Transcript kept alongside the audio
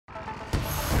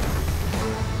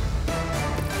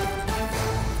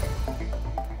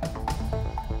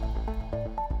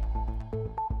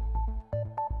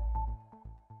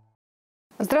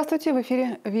Здравствуйте, в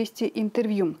эфире «Вести.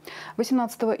 Интервью».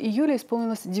 18 июля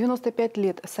исполнилось 95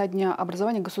 лет со дня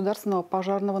образования государственного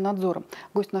пожарного надзора.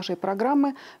 Гость нашей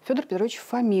программы – Фёдор Петрович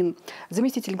Фомин,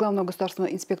 заместитель главного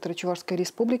государственного инспектора Чувашской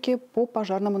республики по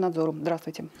пожарному надзору.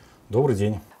 Здравствуйте. Добрый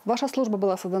день. Ваша служба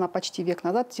была создана почти век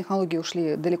назад, технологии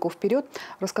ушли далеко вперед.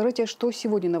 Расскажите, что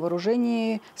сегодня на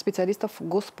вооружении специалистов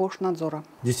Госпожнадзора?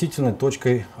 Действительно,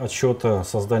 точкой отсчета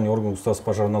создания органа государственного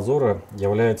пожарнадзора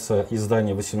является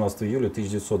издание 18 июля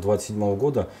 1927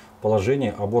 года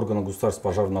положения об органах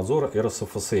государственного пожарнадзора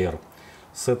РСФСР.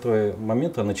 С этого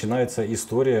момента начинается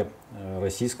история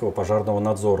российского пожарного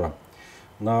надзора.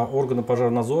 На органы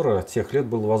пожарнадзора тех лет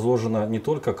было возложено не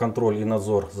только контроль и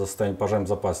надзор за состоянием пожарной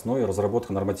безопасности, но и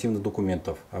разработка нормативных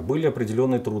документов. Были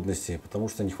определенные трудности, потому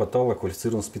что не хватало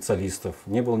квалифицированных специалистов,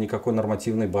 не было никакой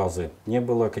нормативной базы, не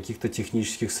было каких-то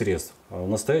технических средств. В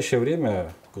настоящее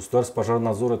время государственный пожарный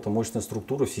надзор – это мощная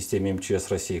структура в системе МЧС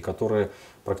России, которая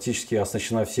практически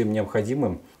оснащена всем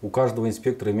необходимым. У каждого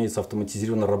инспектора имеется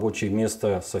автоматизированное рабочее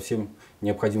место со всем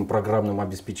необходимым программным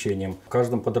обеспечением. В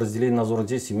каждом подразделении надзора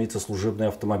действий имеется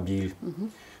служебный автомобиль.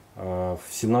 В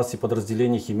 17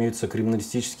 подразделениях имеются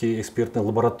криминалистические экспертные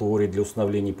лаборатории для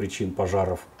установления причин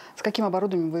пожаров. С каким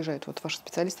оборудованием выезжают ваши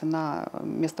специалисты на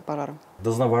место пожара?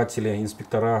 Дознаватели,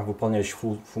 инспектора, выполняющие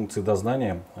функции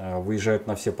дознания, выезжают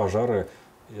на все пожары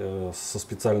со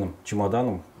специальным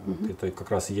чемоданом. Это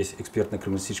как раз и есть экспертная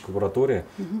криминалистическая лаборатория,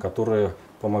 которая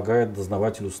помогает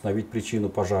дознавателю установить причину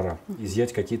пожара,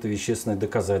 изъять какие-то вещественные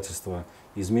доказательства,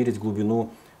 измерить глубину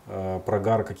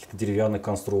прогара каких-то деревянных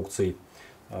конструкций,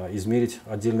 измерить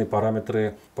отдельные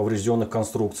параметры поврежденных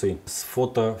конструкций.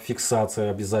 Фотофиксация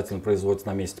обязательно производится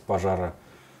на месте пожара.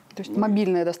 То есть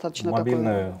мобильная достаточно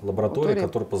мобильная лаборатория,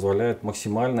 которая позволяет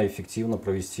максимально эффективно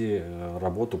провести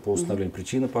работу по установлению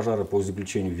причины пожара, по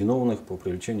извлечению виновных, по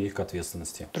привлечению их к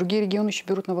ответственности. Другие регионы еще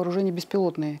берут на вооружение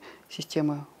беспилотные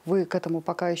системы. Вы к этому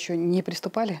пока еще не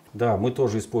приступали? Да, мы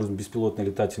тоже используем беспилотные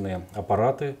летательные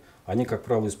аппараты. Они, как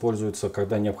правило, используются,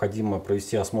 когда необходимо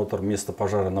провести осмотр места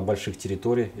пожара на больших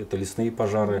территориях. Это лесные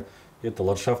пожары. Это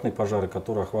ландшафтные пожары,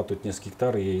 которые охватывают несколько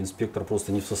гектар, и инспектор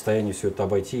просто не в состоянии все это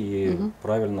обойти и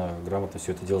правильно, грамотно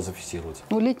все это дело зафиксировать.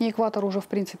 Ну, летний экватор уже, в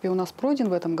принципе, у нас пройден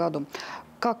в этом году.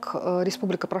 Как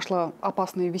республика прошла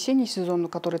опасный весенний сезон,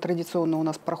 который традиционно у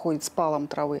нас проходит с палом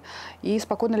травы, и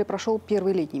спокойно ли прошел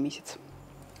первый летний месяц?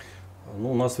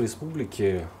 Ну, у нас в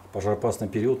республике пожароопасный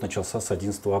период начался с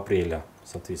 11 апреля, в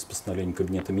соответствии с постановлением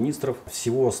Кабинета министров.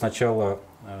 Всего с начала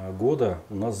года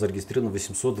у нас зарегистрировано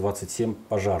 827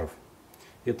 пожаров.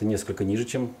 Это несколько ниже,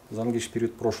 чем за аналогичный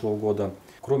период прошлого года.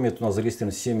 Кроме этого, у нас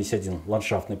зарегистрирован 71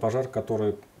 ландшафтный пожар,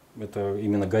 который это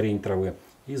именно горение травы,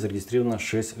 и зарегистрировано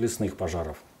 6 лесных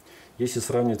пожаров. Если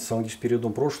сравнивать с аналогичным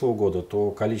периодом прошлого года, то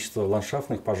количество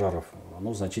ландшафтных пожаров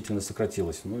оно значительно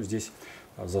сократилось. Но здесь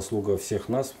заслуга всех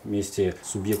нас, вместе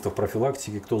субъектов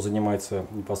профилактики, кто занимается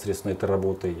непосредственно этой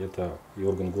работой. Это и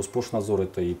органы Госпожнадзора,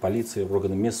 это и полиция,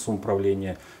 органы местного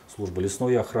самоуправления, служба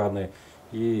лесной охраны,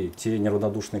 и те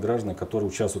неравнодушные граждане, которые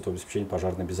участвуют в обеспечении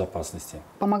пожарной безопасности.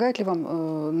 Помогает ли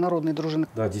вам народные дружины?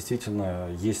 Да, действительно,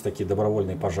 есть такие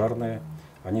добровольные пожарные.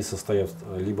 Они состоят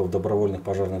либо в добровольных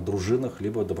пожарных дружинах,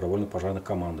 либо в добровольных пожарных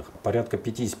командах. Порядка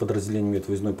 50 подразделений имеют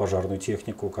выездную пожарную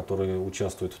технику, которые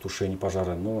участвуют в тушении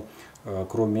пожара. Но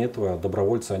кроме этого,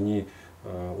 добровольцы они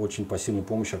очень посильную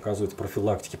помощь оказывают в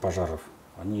профилактике пожаров.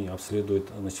 Они обследуют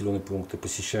населенные пункты,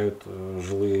 посещают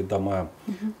жилые дома,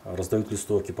 раздают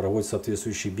листовки, проводят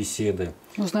соответствующие беседы.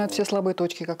 Ну, знают все слабые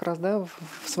точки как раз, да,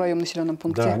 в своем населенном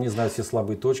пункте? Да, они знают все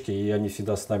слабые точки, и они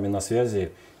всегда с нами на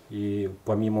связи. И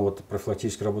помимо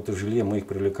профилактической работы в жилье, мы их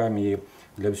привлекаем и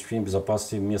для обеспечения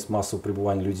безопасности мест массового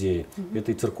пребывания людей.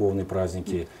 Это и церковные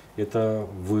праздники, это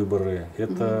выборы,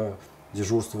 это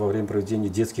дежурство во время проведения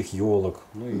детских елок,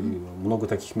 ну и много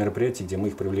таких мероприятий, где мы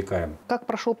их привлекаем. Как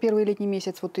прошел первый летний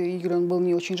месяц? Вот июль он был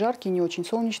не очень жаркий, не очень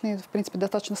солнечный, в принципе,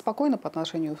 достаточно спокойно по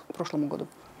отношению к прошлому году.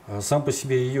 Сам по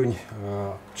себе июнь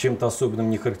чем-то особенным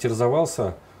не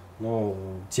характеризовался, но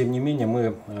тем не менее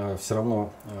мы все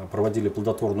равно проводили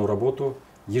плодотворную работу.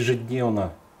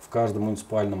 Ежедневно в каждом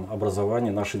муниципальном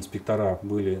образовании наши инспектора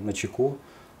были начеку,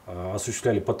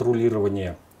 осуществляли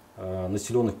патрулирование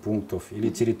населенных пунктов или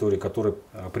территорий, которые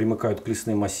примыкают к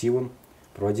лесным массивам,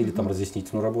 проводили там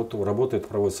разъяснительную работу. Работа эта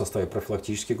проводится в составе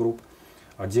профилактических групп.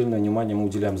 Отдельное внимание мы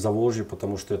уделяем Заволжью,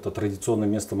 потому что это традиционное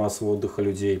место массового отдыха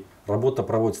людей. Работа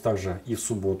проводится также и в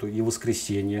субботу, и в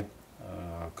воскресенье.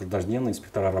 К каждодневно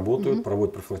инспектора работают,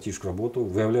 проводят профилактическую работу,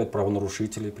 выявляют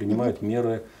правонарушителей, принимают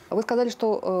меры. Вы сказали,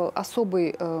 что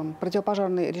особый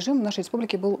противопожарный режим в нашей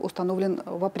республике был установлен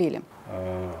в апреле.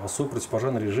 Особый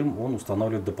противопожарный режим, он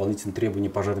устанавливает дополнительные требования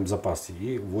пожарной безопасности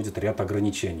и вводит ряд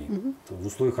ограничений. В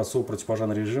условиях особого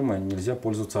противопожарного режима нельзя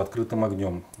пользоваться открытым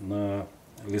огнем на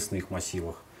лесных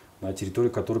массивах, на территории,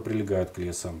 которые прилегают к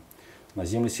лесам, на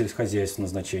земле сельскохозяйственного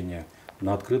назначения,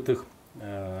 на открытых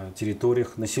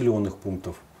территориях населенных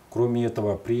пунктов. Кроме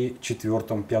этого, при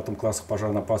 4-5 классах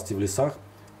пожарной опасности в лесах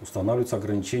устанавливаются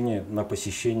ограничения на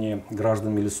посещение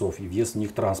гражданами лесов и въезд в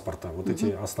них транспорта. Вот эти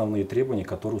основные требования,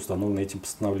 которые установлены этим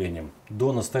постановлением.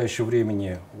 До настоящего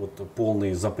времени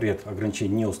полный запрет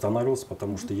ограничений не устанавливался,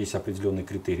 потому что есть определенные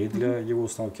критерии для его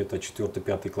установки. Это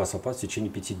 4-5 класс опасности в течение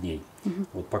 5 дней.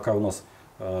 Вот пока у нас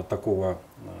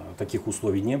таких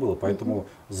условий не было, поэтому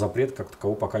запрет как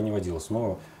такового пока не вводился.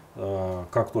 Но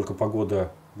как только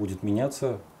погода будет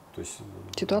меняться, то есть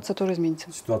ситуация тоже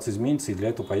изменится. Ситуация изменится, и для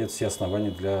этого появятся все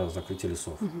основания для закрытия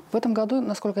лесов. В этом году,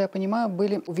 насколько я понимаю,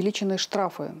 были увеличены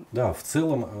штрафы. Да, в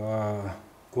целом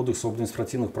Кодекс об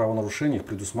административных правонарушениях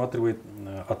предусматривает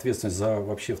ответственность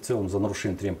вообще в целом за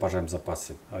нарушение требований пожарной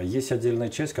безопасности. Есть отдельная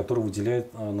часть, которая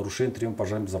выделяет нарушение требований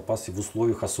пожарной безопасности в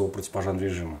условиях особого противопожарного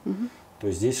режима. То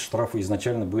есть здесь штрафы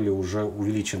изначально были уже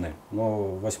увеличены. Но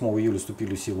 8 июля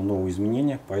вступили в силу новые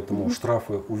изменения, поэтому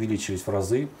штрафы увеличились в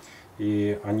разы.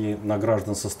 И они на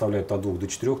граждан составляют от 2 до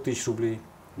 4 тысяч рублей,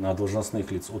 на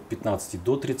должностных лиц от 15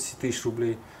 до 30 тысяч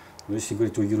рублей. Но если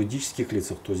говорить о юридических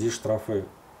лицах, то здесь штрафы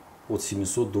от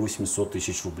 700 до 800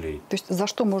 тысяч рублей. То есть за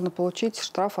что можно получить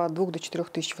штраф от 2 до 4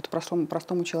 тысяч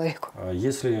простому человеку?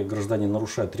 Если гражданин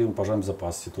нарушает требования пожарной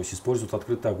безопасности, то есть использует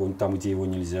открытый огонь там, где его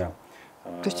нельзя.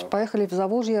 То есть поехали в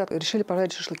Заволжье, решили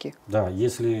пожарить шашлыки? Да,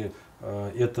 если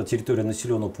это территория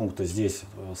населенного пункта, здесь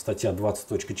статья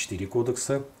 20.4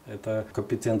 кодекса, это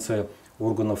компетенция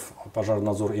органов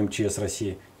пожарного надзора МЧС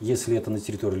России. Если это на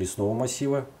территории лесного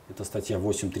массива, это статья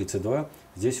 8.32,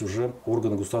 здесь уже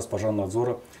органы государственного пожарного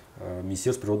надзора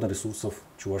Министерства природных ресурсов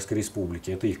Чувашской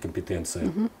Республики, это их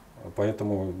компетенция.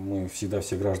 Поэтому мы всегда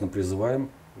всех граждан призываем,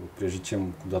 прежде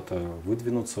чем куда-то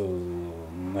выдвинуться,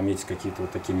 наметить какие-то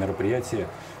вот такие мероприятия,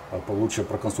 лучше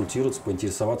проконсультироваться,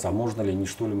 поинтересоваться, а можно ли,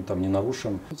 ничто ли мы там не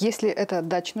нарушим. Если это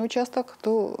дачный участок,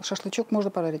 то шашлычок можно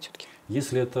пожарить все-таки?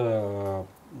 Если это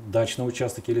дачный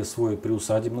участок или свой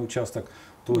приусадебный участок,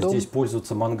 то здесь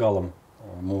пользоваться мангалом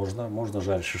можно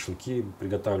жарить шашлыки,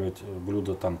 приготавливать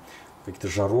блюда там в каких-то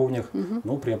жаровнях,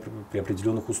 но при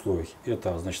определенных условиях.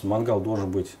 Это значит, мангал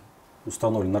должен быть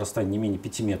установлен на расстоянии не менее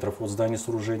 5 метров от здания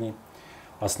сооружений.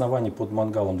 Основание под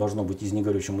мангалом должно быть из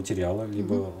негорючего материала,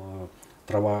 либо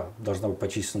трава должна быть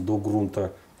почищена до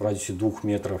грунта в радиусе 2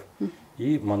 метров.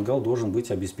 И мангал должен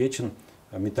быть обеспечен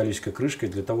металлической крышкой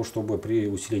для того, чтобы при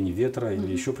усилении ветра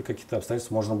или еще при каких-то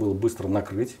обстоятельствах можно было быстро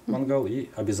накрыть мангал и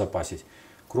обезопасить.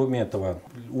 Кроме этого,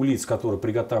 у лиц, которые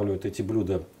приготавливают эти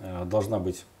блюда, должна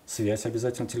быть связь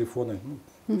обязательно телефона,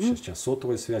 сейчас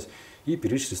сотовая связь, и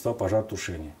первичные средства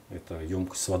пожаротушения. Это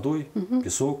емкость с водой,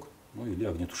 песок, или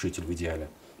огнетушитель в идеале.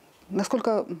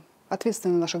 Насколько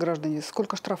ответственны наши граждане?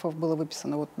 Сколько штрафов было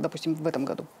выписано, вот, допустим, в этом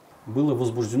году? Было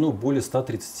возбуждено более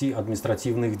 130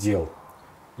 административных дел.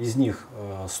 Из них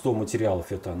 100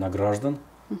 материалов это на граждан,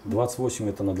 28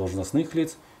 это на должностных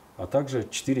лиц, а также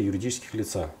 4 юридических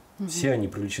лица. Все они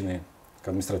привлечены к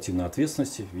административной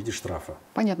ответственности в виде штрафа.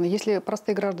 Понятно. Если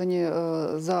простые граждане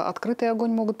за открытый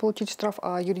огонь могут получить штраф,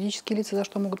 а юридические лица за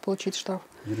что могут получить штраф?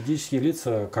 Юридические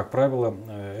лица, как правило,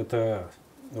 это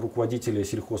руководители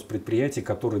сельхозпредприятий,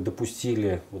 которые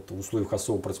допустили в условиях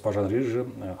особого противопожарного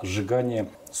режима сжигание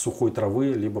сухой травы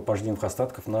либо пожнивных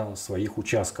остатков на своих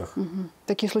участках.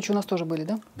 Такие случаи у нас тоже были,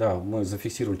 да? Да, мы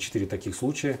зафиксировали 4 таких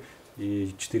случая.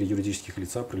 И 4 юридических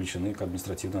лица привлечены к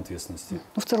административной ответственности.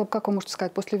 В целом, как вы можете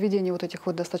сказать, после введения вот этих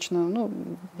вот достаточно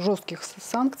жестких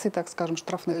санкций, так скажем,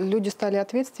 штрафных, люди стали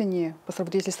ответственнее,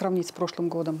 если сравнить с прошлым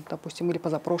годом, допустим, или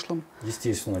позапрошлым?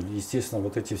 Естественно,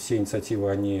 вот эти все инициативы,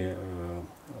 они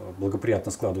благоприятно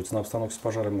складываются на обстановке с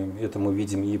пожарами. Это мы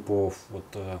видим и по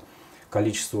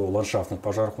количеству ландшафтных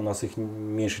пожаров. У нас их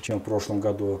меньше, чем в прошлом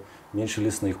году, меньше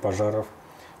лесных пожаров.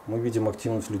 Мы видим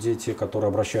активность людей, те, которые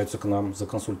обращаются к нам за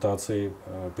консультацией,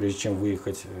 прежде чем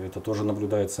выехать. Это тоже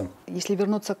наблюдается. Если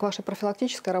вернуться к вашей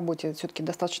профилактической работе, все-таки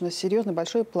достаточно серьезный,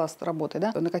 большой пласт работы,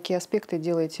 да? На какие аспекты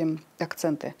делаете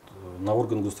акценты? На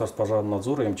органы государственного пожарного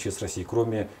надзора МЧС России,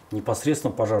 кроме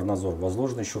непосредственно пожарного надзора,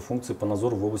 возложены еще функции по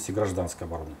надзору в области гражданской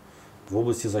обороны, в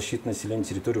области защиты населения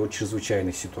территории от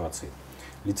чрезвычайных ситуаций,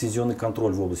 лицензионный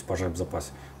контроль в области пожарной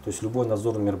безопасности. То есть любое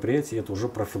надзорное мероприятие – это уже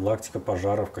профилактика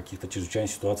пожаров, каких-то чрезвычайных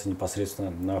ситуаций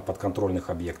непосредственно на подконтрольных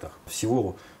объектах.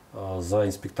 Всего за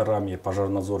инспекторами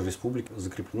пожарнадзора республики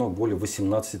закреплено более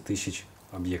 18 тысяч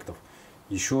объектов.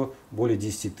 Еще более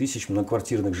 10 тысяч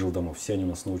многоквартирных жилдомов. Все они у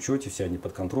нас на учете, все они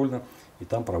подконтрольны, и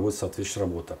там проводится соответствующая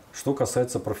работа. Что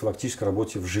касается профилактической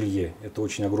работы в жилье, это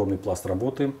очень огромный пласт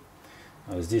работы.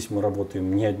 Здесь мы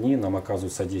работаем не одни, нам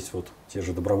оказывают содействие те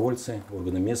же добровольцы,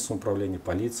 органы местного управления,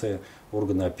 полиция,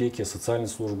 органы опеки, социальные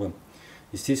службы.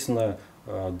 Естественно,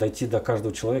 дойти до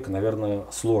каждого человека, наверное,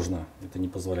 сложно. Это не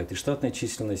позволяет и штатная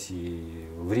численность, и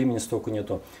времени столько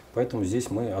нету. Поэтому здесь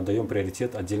мы отдаем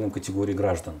приоритет отдельным категориям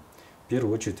граждан. В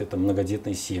первую очередь это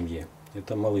многодетные семьи,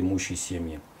 это малоимущие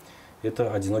семьи,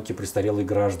 это одинокие престарелые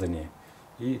граждане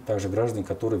и также граждане,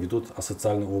 которые ведут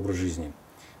асоциальный образ жизни.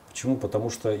 Почему? Потому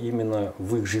что именно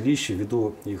в их жилище,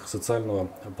 ввиду их социального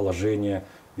положения,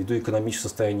 ввиду экономического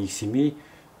состояния их семей,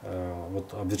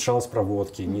 обветшалость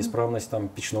проводки, неисправность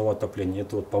печного отопления,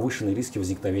 это повышенные риски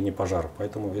возникновения пожаров.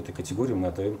 Поэтому в этой категории мы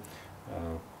отдаем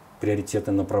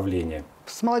приоритетное направление.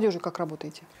 С молодежью как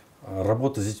работаете?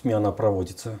 Работа с детьми, она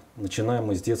проводится. Начинаем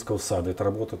мы с детского сада. Это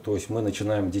работа, то есть мы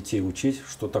начинаем детей учить,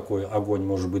 что такое огонь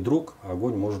может быть друг, а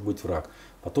огонь может быть враг.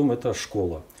 Потом это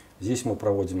школа. Здесь мы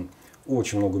проводим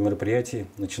очень много мероприятий.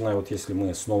 Начиная, если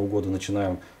мы с Нового года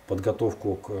начинаем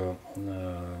подготовку к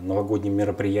новогодним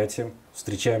мероприятиям,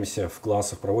 встречаемся в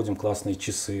классах, проводим классные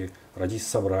часы,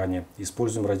 родительские собрания,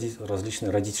 используем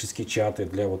различные родительские чаты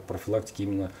для профилактики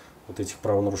именно этих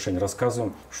правонарушений.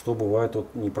 Рассказываем, что бывает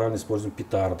неправильно используем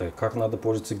петарды, как надо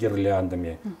пользоваться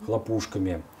гирляндами,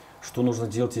 хлопушками, что нужно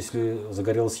делать, если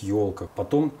загорелась елка.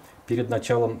 Потом, перед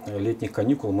началом летних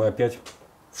каникул, мы опять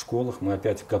в школах, мы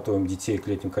опять готовим детей к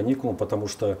летним каникулам, потому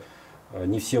что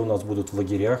не все у нас будут в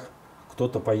лагерях.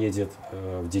 Кто-то поедет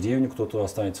в деревню, кто-то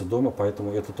останется дома,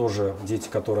 поэтому это тоже дети,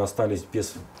 которые остались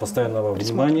без постоянного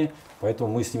внимания,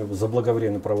 поэтому мы с ними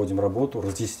заблаговременно проводим работу,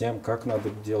 разъясняем, как надо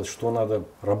делать, что надо.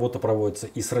 Работа проводится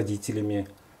и с родителями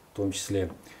в том числе.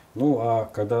 Ну а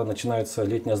когда начинается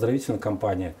летняя оздоровительная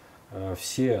кампания,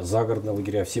 все загородные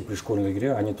лагеря, все пришкольные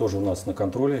лагеря, они тоже у нас на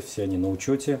контроле, все они на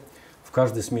учете. В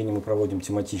каждой смене мы проводим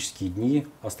тематические дни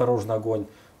 «Осторожный огонь».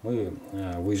 Мы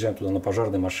выезжаем туда на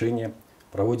пожарной машине,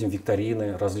 проводим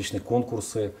викторины, различные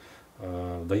конкурсы,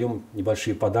 даем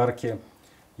небольшие подарки.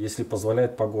 Если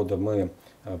позволяет погода, мы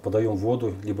подаем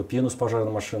воду, либо пену с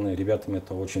пожарной машины. Ребятам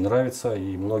это очень нравится,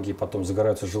 и многие потом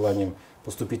загораются желанием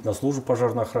поступить на службу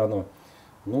пожарную охрану.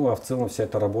 Ну а в целом вся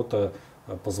эта работа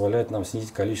позволяет нам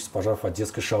снизить количество пожаров от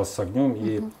детской шалости с огнем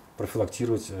и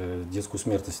профилактировать детскую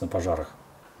смертность на пожарах.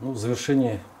 Ну, в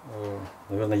завершении,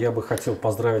 наверное, я бы хотел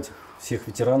поздравить всех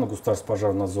ветеранов государственного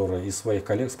пожарного надзора и своих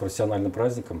коллег с профессиональным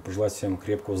праздником, пожелать всем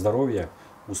крепкого здоровья,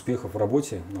 успехов в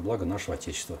работе на благо нашего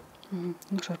Отечества. Ну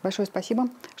что ж, большое спасибо,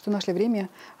 что нашли время,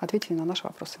 ответили на наши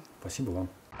вопросы. Спасибо вам.